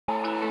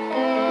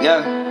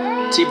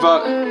Yeah,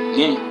 T-Rock,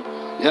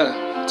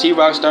 yeah,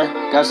 T-Rockstar,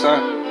 got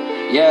some.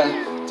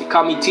 Yeah, they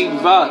call me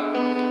T-Rock.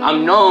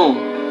 I'm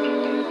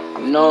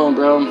known,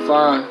 bro. I'm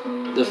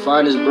fine. The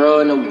finest bro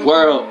in the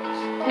world.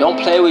 Don't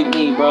play with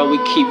me, bro. We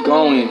keep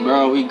going,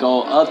 bro. We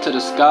go up to the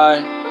sky,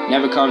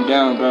 never come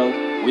down, bro.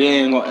 We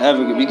ain't gonna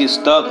ever. We get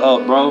stuck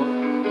up, bro.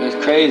 That's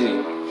crazy.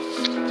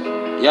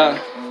 Yeah.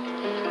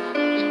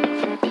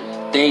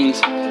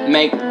 Things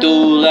make do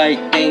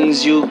like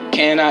things you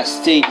cannot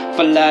see.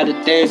 For a lot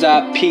of days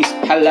I peace,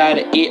 a lot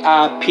of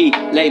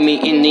EIP. Lay me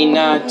in the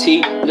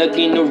 90,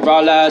 looking the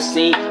all I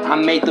see. I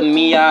make the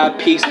me I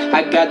peace,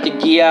 I got the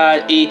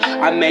GIE.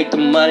 I make the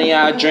money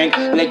I drink,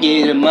 look at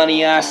the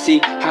money I see.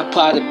 How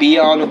proud to be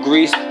on the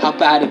grease, how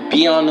proud to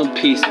be on the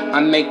piece.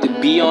 I make the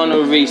B on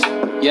the race,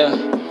 yeah.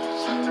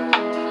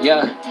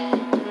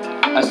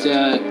 I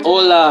said,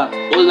 hola,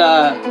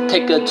 hola,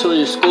 take her to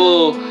the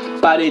school.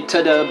 Body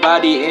to the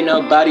body, ain't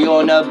no body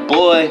on a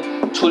boy.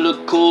 Truly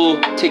cool,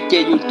 take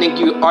it, you think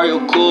you are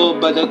cool.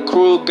 But the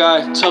cruel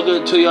guy took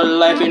it to your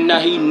life and now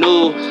he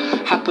knew.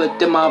 I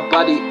put in my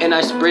body and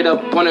I sprayed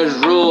up on his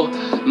rule.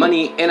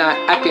 Money and I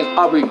acting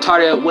all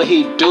retarded, what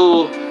he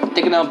do?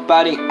 Thinking of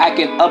body,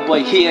 acting up,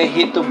 but he ain't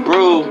hit the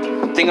brew.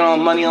 Thinking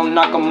on money, I'm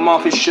knocking him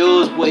off his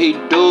shoes, what he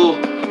do?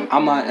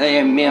 I'm a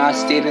man, I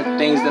stay the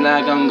things that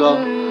I can go.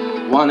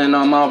 Wanting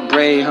on my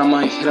brain,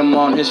 I'ma hit him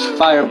on his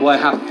fire, boy,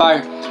 hot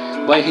fire.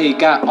 But he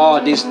got all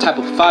this type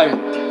of fire.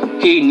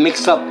 He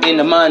mix up in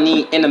the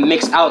money in the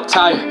mix out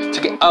tire.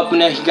 Took it up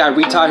and then he got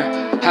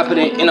retired.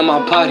 Happening into my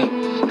body.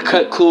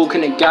 Cut cool,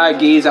 can the guy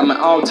gaze? I'm an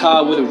all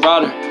tie with a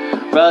router.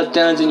 Rub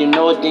downs and you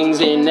know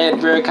things ain't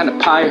never kind of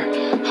pyre.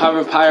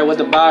 Hover pyre with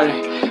the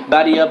body.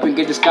 Body up and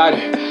get the scatter.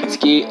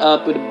 Ski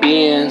up with the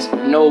bins.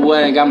 No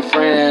way, got my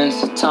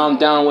friends. Tom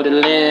down with a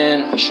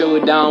lens. Show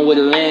it down with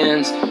a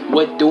lens.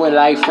 What doing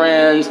like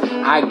friends?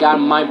 I got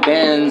my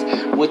bands.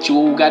 What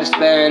you gotta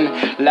spend?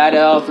 Light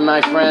it off with my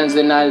friends.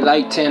 And I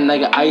like 10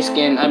 like an ice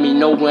skin. I mean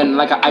no one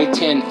like an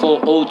I-10. Full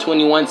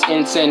 021's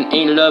instant.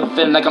 Ain't love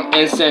feeling like I'm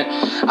instant.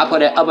 I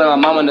put it up with my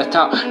mom on the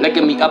top. Look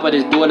at me up at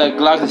this door like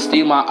Glocks and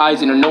steal my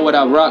eyes and I know what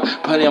I rock.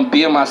 Put it on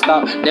B on my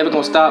stop. Never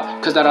gonna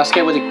stop. Cause that I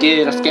skate with the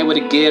kid. I skate with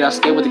the kid. I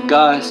skate with the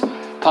guys.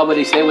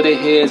 Probably say what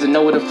it is and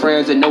know what the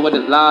friends and know what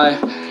it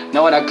live.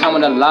 Knowing I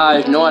coming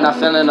alive, knowing I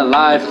feeling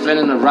alive,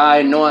 feeling the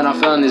ride, knowing I'm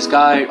feeling this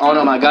guy. All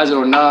of my guys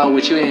are not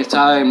with you in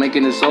time,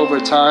 making this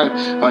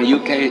overtime. My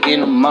UK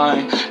in the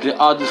mind, they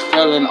all just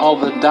feeling all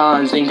the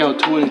dimes. Ain't got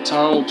to the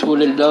tongue, to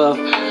the love.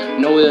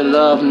 Know the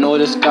love, know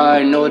the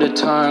sky, know the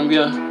time,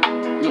 yeah.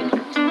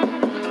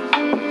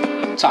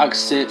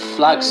 Toxic,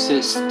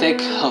 fluxus, stick,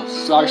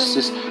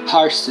 narcissus,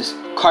 narcissus,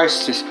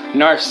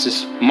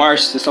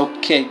 narcissus,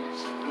 okay.